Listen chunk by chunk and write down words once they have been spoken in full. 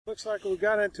Looks like we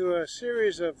got into a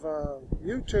series of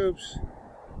YouTubes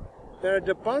that are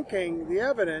debunking the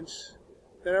evidence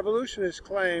that evolutionists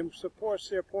claim supports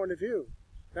their point of view.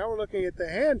 Now we're looking at the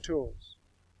hand tools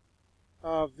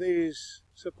of these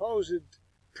supposed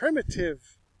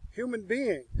primitive human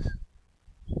beings,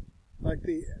 like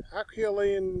the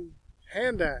Acheulean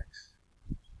Hand Ax.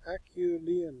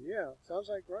 Acheulean, yeah, sounds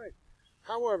like right.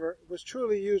 However, it was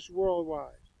truly used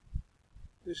worldwide.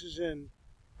 This is in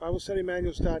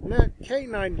BibleStudyManuals.net,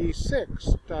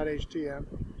 K96.htm.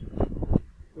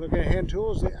 Looking at hand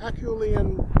tools, the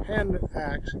Acheulean Hand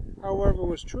Ax, however,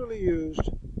 was truly used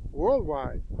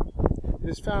worldwide. It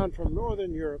is found from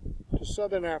northern Europe to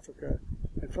southern Africa,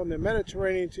 and from the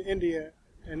Mediterranean to India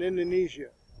and Indonesia.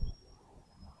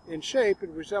 In shape, it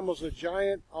resembles a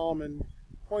giant almond,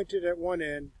 pointed at one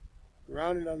end,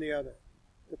 rounded on the other.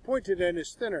 The pointed end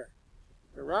is thinner,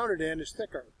 the rounded end is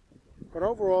thicker, but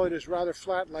overall it is rather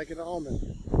flat like an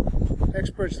almond.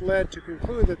 Experts led to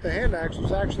conclude that the hand axe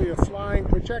was actually a flying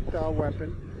projectile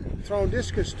weapon, thrown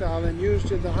discus style and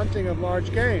used in the hunting of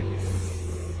large game.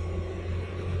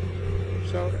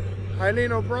 So,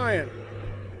 Eileen O'Brien.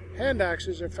 Hand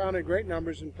axes are found in great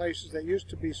numbers in places that used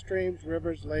to be streams,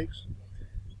 rivers, lakes.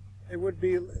 It would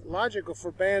be logical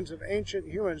for bands of ancient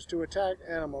humans to attack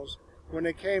animals when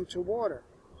they came to water.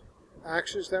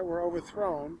 Axes that were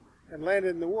overthrown and landed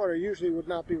in the water usually would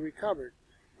not be recovered,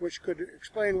 which could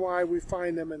explain why we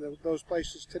find them in those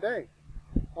places today.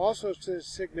 Also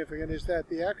significant is that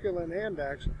the Acheulean Hand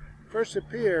Ax first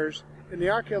appears in the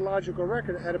archaeological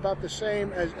record at about the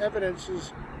same as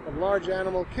evidences of large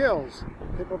animal kills: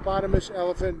 hippopotamus,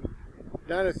 elephant,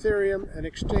 Dinotherium, an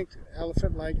extinct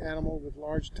elephant-like animal with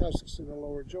large tusks in the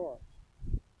lower jaw.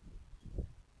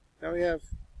 Now we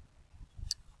have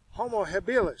Homo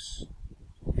habilis,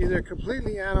 either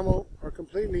completely animal or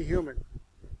completely human.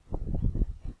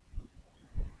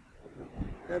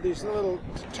 Now these little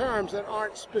terms that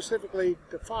aren't specifically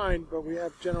defined, but we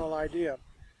have general idea.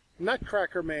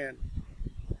 Nutcracker man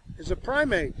is a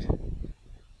primate.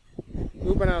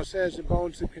 Lubenow says in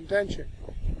Bones of Contention.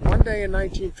 One day in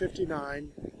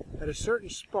 1959, at a certain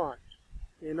spot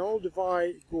in Old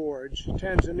Divide Gorge,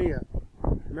 Tanzania,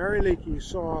 Mary Leakey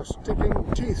saw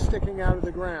teeth sticking out of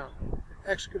the ground.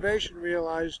 Excavation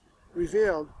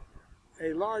revealed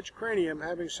a large cranium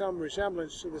having some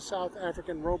resemblance to the South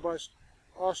African robust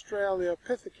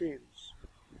Australopithecines.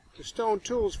 The stone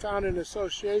tools found in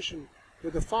association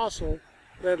with the fossil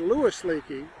led Louis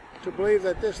Leakey to believe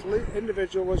that this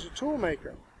individual was a tool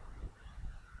maker.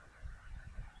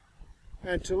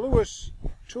 And to Louis,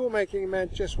 tool-making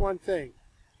meant just one thing: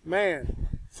 man,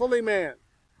 fully man.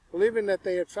 Believing that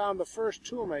they had found the first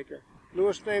tool-maker,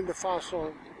 Louis named the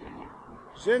fossil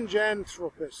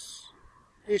Zinjanthropus,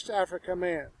 East Africa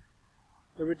man.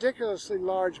 The ridiculously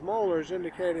large molars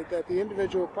indicated that the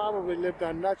individual probably lived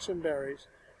on nuts and berries,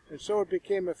 and so it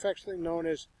became affectionately known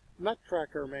as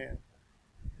Nutcracker man.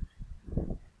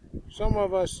 Some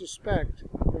of us suspect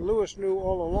that Louis knew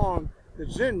all along that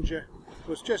Zinja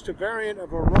was just a variant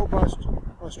of a robust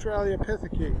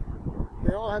Australopithecine.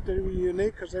 They all had to be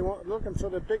unique because they weren't looking for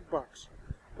the big bucks.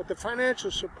 But the financial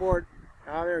support,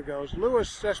 there it goes,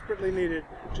 Louis desperately needed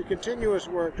to continue his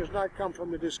work does not come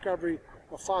from the discovery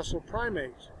of fossil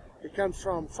primates. It comes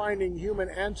from finding human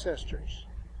ancestors.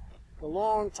 The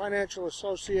long financial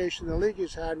association the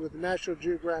Leakeys had with the National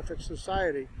Geographic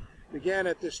Society began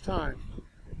at this time.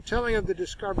 Telling of the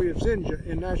discovery of Zinja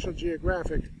in National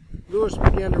Geographic, Louis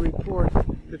began to report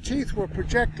the teeth were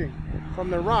projecting from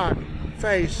the rock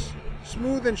face,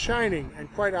 smooth and shining,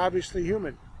 and quite obviously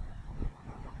human.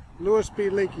 Louis B.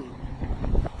 Leakey,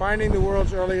 finding the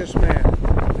world's earliest man,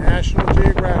 National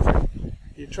Geographic.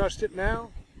 Do you trust it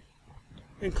now?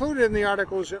 Included in the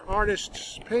article is an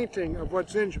artist's painting of what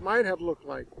Zinj might have looked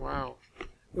like. Wow.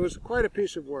 It was quite a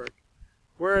piece of work.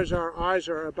 Whereas our eyes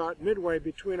are about midway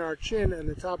between our chin and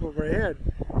the top of our head,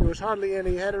 there was hardly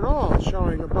any head at all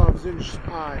showing above Zinj's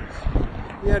eyes.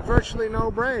 He had virtually no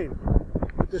brain,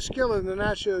 but the skill of the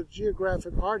National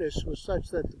Geographic artist was such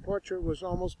that the portrait was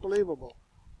almost believable.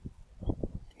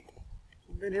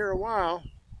 I've been here a while,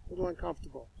 a little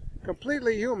uncomfortable.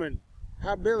 Completely human,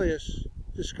 HABILIS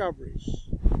discoveries.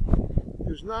 It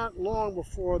was not long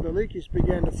before the Leakeys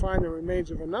began to find the remains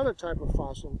of another type of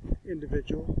fossil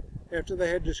individual after they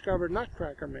had discovered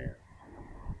Nutcracker man.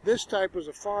 This type was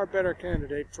a far better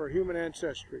candidate for human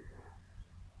ancestry.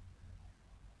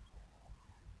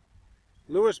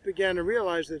 Louis began to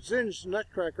realize that Zinj's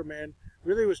Nutcracker man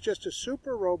really was just a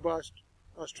super robust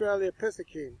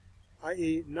Australopithecine,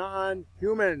 i.e.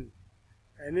 non-human,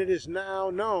 and it is now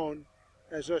known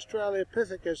as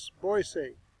Australopithecus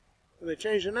boise. Well, they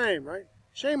changed the name, right?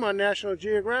 Shame on National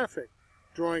Geographic,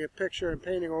 drawing a picture and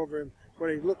painting over him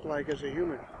what he looked like as a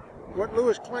human. What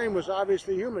Lewis claimed was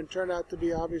obviously human turned out to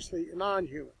be obviously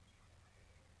non-human.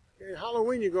 In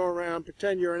Halloween, you go around,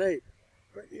 pretend you're an ape.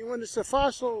 But when it's a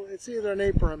fossil, it's either an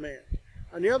ape or a man.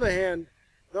 On the other hand,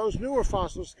 those newer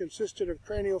fossils consisted of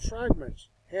cranial fragments,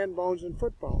 hand bones and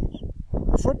foot bones.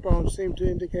 The foot bones seem to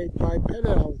indicate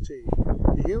bipedality.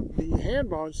 The hand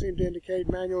bones seem to indicate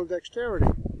manual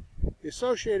dexterity. The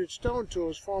associated stone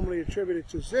tools formerly attributed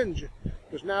to Zinj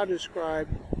was now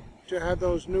described to have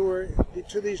these newer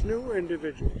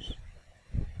individuals.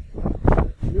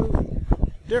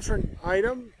 Different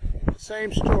item,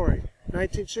 same story.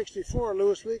 1964,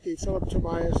 Louis Leakey, Philip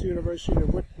Tobias, University of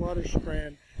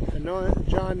Witwatersrand, and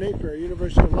John Napier,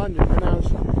 University of London,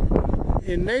 announced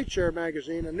in Nature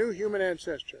magazine a new human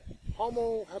ancestor,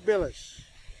 Homo habilis,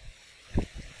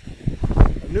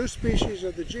 a new species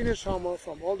of the genus Homo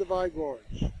from Olduvai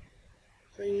Gorge.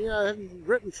 So he hadn't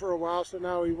written for a while, so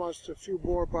now he wants a few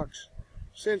more bucks.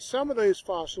 Since some of these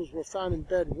fossils were found in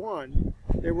bed 1,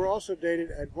 they were also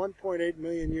dated at 1.8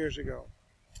 million years ago.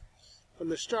 From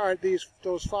the start,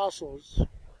 those fossils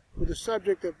were the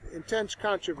subject of intense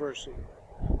controversy.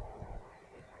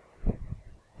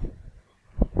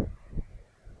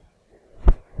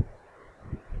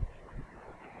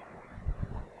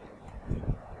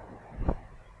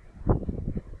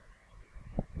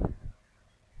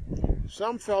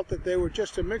 Some felt that they were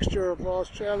just a mixture of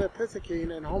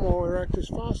Australopithecine and Homo erectus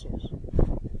fossils.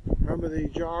 Remember the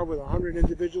jar with 100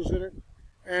 individuals in it?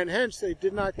 And hence they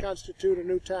did not constitute a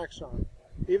new taxon.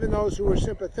 Even those who were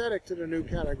sympathetic to the new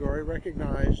category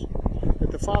recognized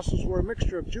that the fossils were a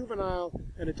mixture of juvenile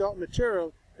and adult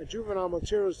material, and juvenile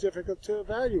material is difficult to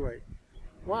evaluate.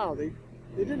 Wow, they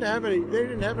didn't have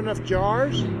enough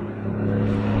jars.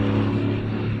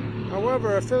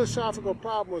 However, a philosophical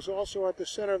problem was also at the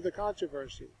center of the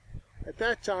controversy. At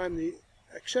that time, the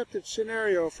accepted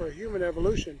scenario for human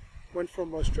evolution went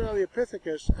from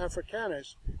Australopithecus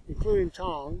africanus, including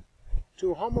Tong,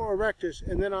 to Homo erectus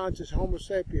and then on to Homo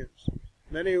sapiens.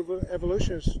 Many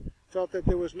evolutionists felt that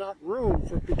there was not room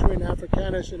between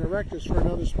africanus and erectus for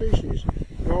another species,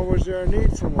 nor was there a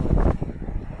need for one.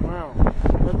 Wow.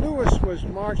 But Lewis was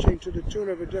marching to the tune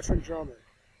of a different drummer.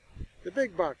 The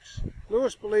big bucks.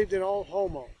 Lewis believed in old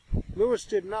Homo. Lewis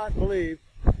did not believe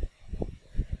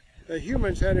that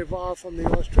humans had evolved from the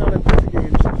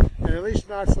Australopithecines, and at least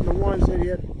not from the ones that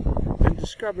had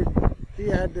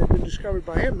been discovered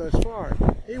by him thus far.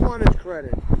 He wanted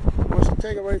credit. He wants to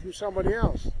take away from somebody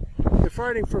else. They're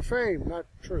fighting for fame, not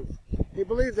truth. He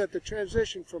believed that the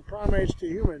transition from primates to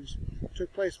humans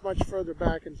took place much further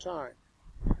back in time.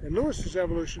 In Lewis's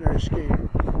evolutionary scheme,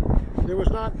 there was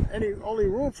not only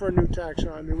room for a new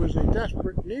taxon, there was a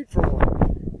desperate need for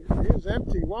one. It was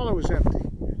empty while it was empty.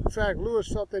 In fact, Lewis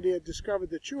felt that he had discovered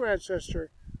the true ancestor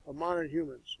of modern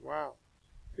humans. Wow.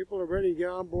 People are ready to get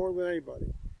on board with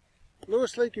anybody.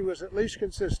 Louis Leakey was at least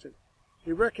consistent.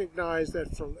 He recognized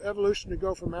that for evolution to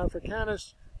go from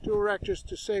Africanus to Erectus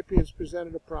to Sapiens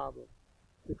presented a problem.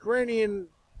 The cranium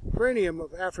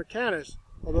of Africanus,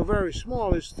 although very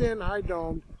small, is thin,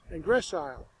 high-domed, and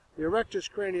gracile. The Erectus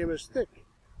cranium is thick,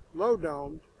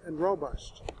 low-domed, and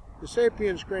robust. The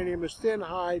Sapiens cranium is thin,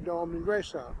 high-domed, and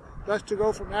gracile. Thus, to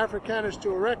go from Africanus to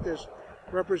Erectus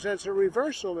represents a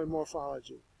reversal in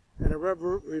morphology, and a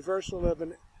reversal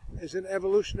is an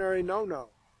evolutionary no-no.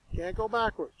 Can't go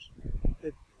backwards.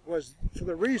 It was for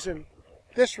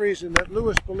this reason that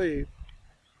Lewis believed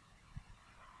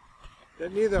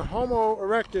that neither Homo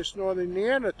erectus nor the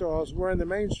Neanderthals were in the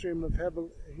mainstream of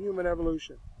human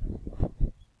evolution.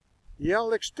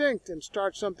 Yell extinct and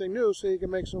start something new so you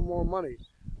can make some more money.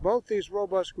 Both these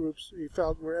robust groups, he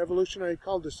felt, were evolutionary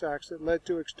cul-de-sacs that led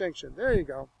to extinction. There you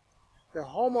go. The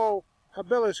Homo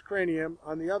habilis cranium,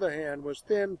 on the other hand, was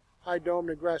thin, high-domed,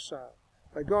 and gracile.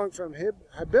 By going from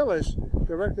habilis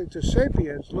directly to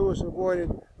sapiens, Lewis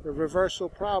avoided the reversal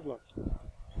problem.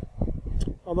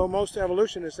 Although most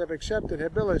evolutionists have accepted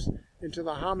habilis into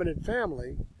the hominid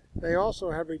family, they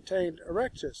also have retained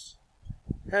erectus.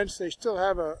 Hence, they still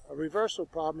have a reversal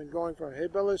problem in going from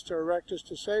habilis to erectus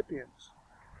to sapiens.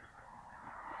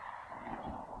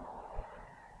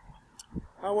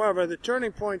 However, the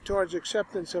turning point towards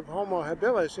acceptance of Homo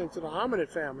habilis into the hominid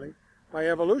family by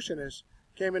evolutionists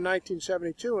came in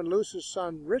 1972 when Lewis's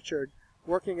son Richard,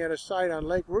 working at a site on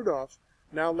Lake Rudolph,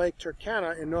 now Lake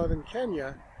Turkana in northern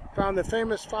Kenya, found the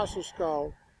famous fossil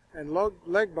skull and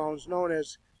leg bones known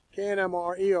as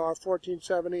KNMR-ER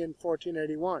 1470 and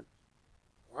 1481.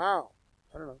 Wow,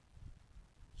 I don't know.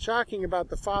 Shocking about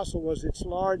the fossil was its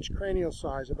large cranial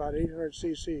size, about 800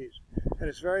 cc's, and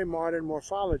its very modern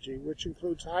morphology, which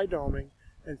includes high doming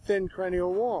and thin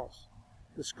cranial walls.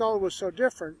 The skull was so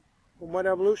different from what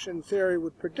evolution theory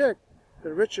would predict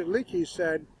that Richard Leakey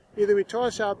said, either we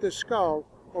toss out this skull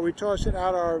or we toss it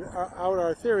out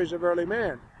our theories of early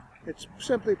man. It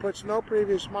simply fits no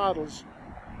previous models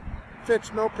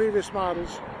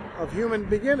of human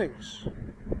beginnings.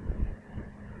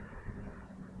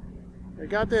 They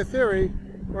got their theory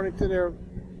according to their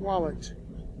wallet.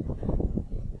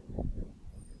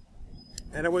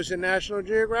 And it was in National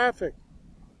Geographic.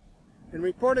 In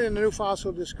reporting the new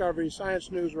fossil discovery,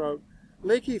 Science News wrote,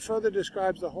 Leakey further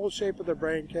describes the whole shape of the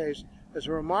brain case as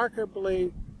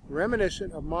remarkably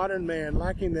reminiscent of modern man,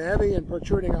 lacking the heavy and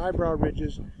protruding eyebrow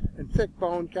ridges and thick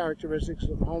bone characteristics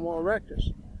of Homo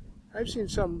erectus. I've seen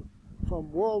some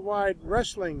from worldwide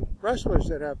wrestlers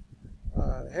that have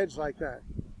heads like that.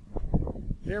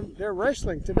 They're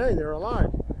wrestling today. They're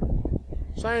alive.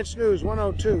 Science News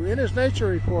 102. In his Nature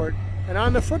report and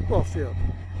on the football field,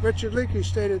 Richard Leakey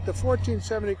stated the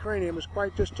 1470 cranium is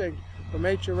quite distinct from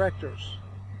H. erectus.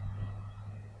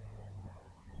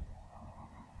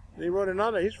 And he wrote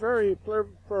another. He's very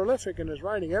prolific in his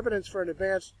writing. Evidence for an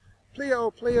advanced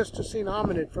Pleistocene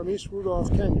hominid from East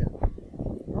Rudolph, Kenya.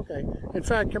 Okay. In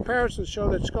fact, comparisons show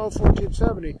that skull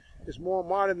 1470 is more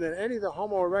modern than any of the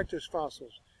Homo erectus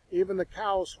fossils, even the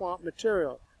cow swamp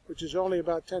material, which is only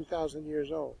about 10,000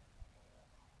 years old.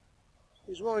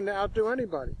 He's willing to outdo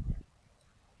anybody.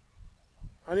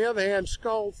 On the other hand,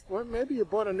 well, maybe you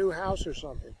bought a new house or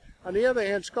something. On the other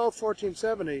hand, skull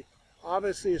 1470,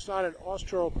 obviously it's not an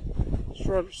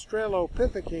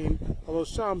Australopithecine, although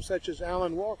some, such as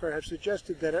Alan Walker, have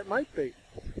suggested that it might be.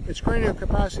 Its cranial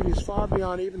capacity is far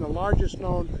beyond even the largest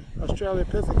known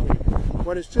Australopithecine.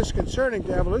 What is disconcerting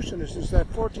to evolutionists is that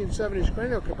 1470's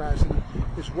cranial capacity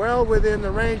is well within the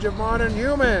range of modern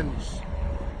humans.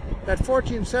 That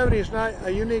 1470 is not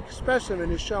a unique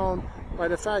specimen is shown by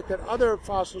the fact that other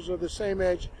fossils of the same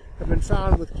age have been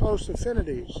found with close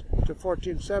affinities to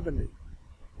 1470.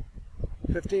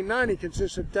 1590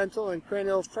 consists of dental and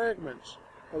cranial fragments.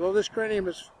 Although this cranium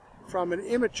is from an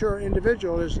immature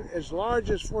individual is as large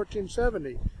as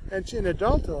 1470, hence in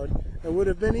adulthood it would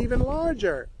have been even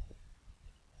larger.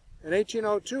 In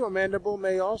 1802, a mandible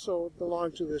may also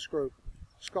belong to this group,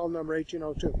 skull number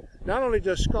 1802. Not only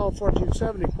does skull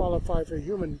 1470 qualify for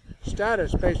human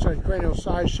status based on cranial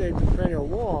size, shape, and cranial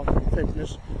wall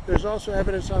thickness, there's also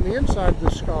evidence on the inside of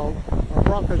the skull, or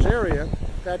Broca's area,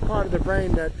 that part of the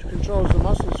brain that controls the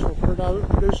muscles for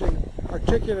producing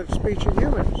articulate speech in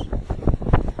humans.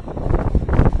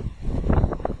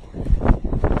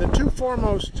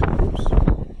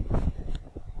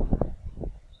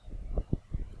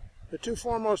 The two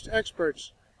foremost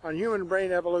experts on human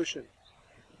brain evolution,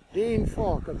 Dean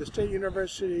Falk of the State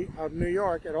University of New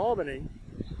York at Albany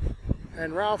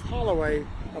and Ralph Holloway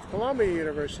of Columbia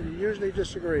University, usually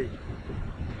disagree.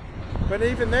 But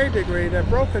even they agree that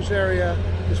Broca's area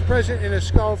is present in a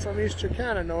skull from East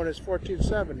Turkana known as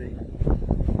 1470.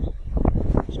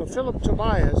 So Philip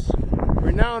Tobias, a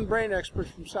renowned brain expert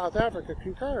from South Africa,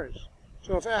 concurs.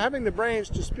 So if having the brains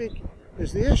to speak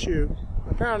is the issue,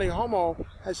 apparently Homo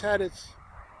has had it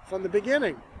from the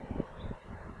beginning.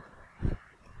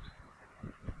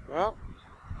 Well,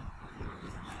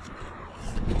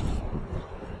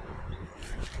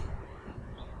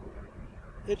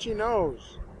 itchy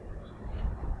nose.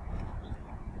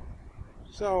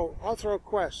 So, Arthro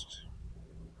Quest.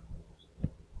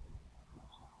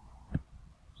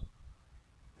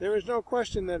 There is no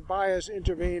question that bias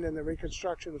intervened in the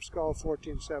reconstruction of skull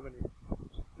 1470.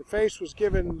 The face was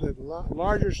given the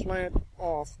larger slant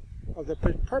off of the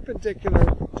perpendicular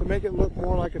to make it look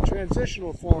more like a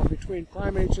transitional form between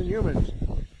primates and humans,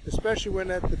 especially when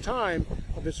at the time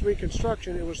of its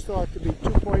reconstruction it was thought to be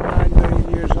 2.9 million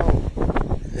years old.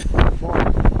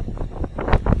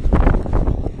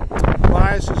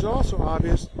 Bias is also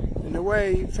obvious in the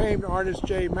way famed artist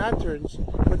J. Matterns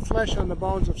put flesh on the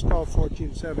bones of skull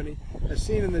 1470, as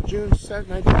seen in the June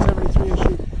 1973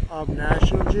 issue of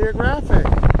National Geographic.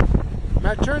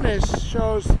 Matterns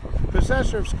shows the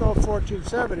possessor of skull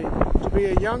 1470 to be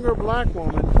a younger black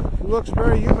woman who looks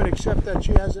very human except that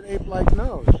she has an ape-like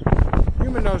nose.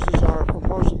 Human noses are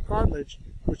composed of cartilage,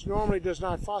 which normally does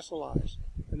not fossilize,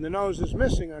 and the nose is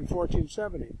missing on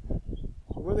 1470.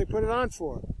 So what do they put it on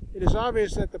for? It is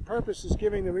obvious that the purpose is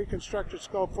giving the reconstructed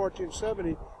skull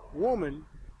 1470 woman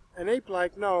an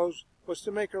ape-like nose was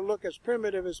to make her look as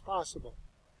primitive as possible.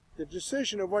 The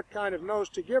decision of what kind of nose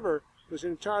to give her was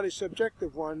an entirely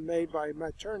subjective one made by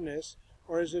Matterns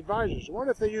or his advisors. I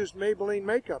wonder if they used Maybelline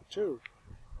makeup too.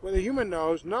 With a human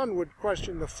nose, none would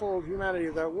question the full humanity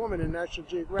of that woman in National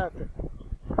Geographic.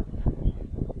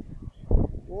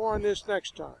 More on this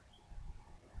next time.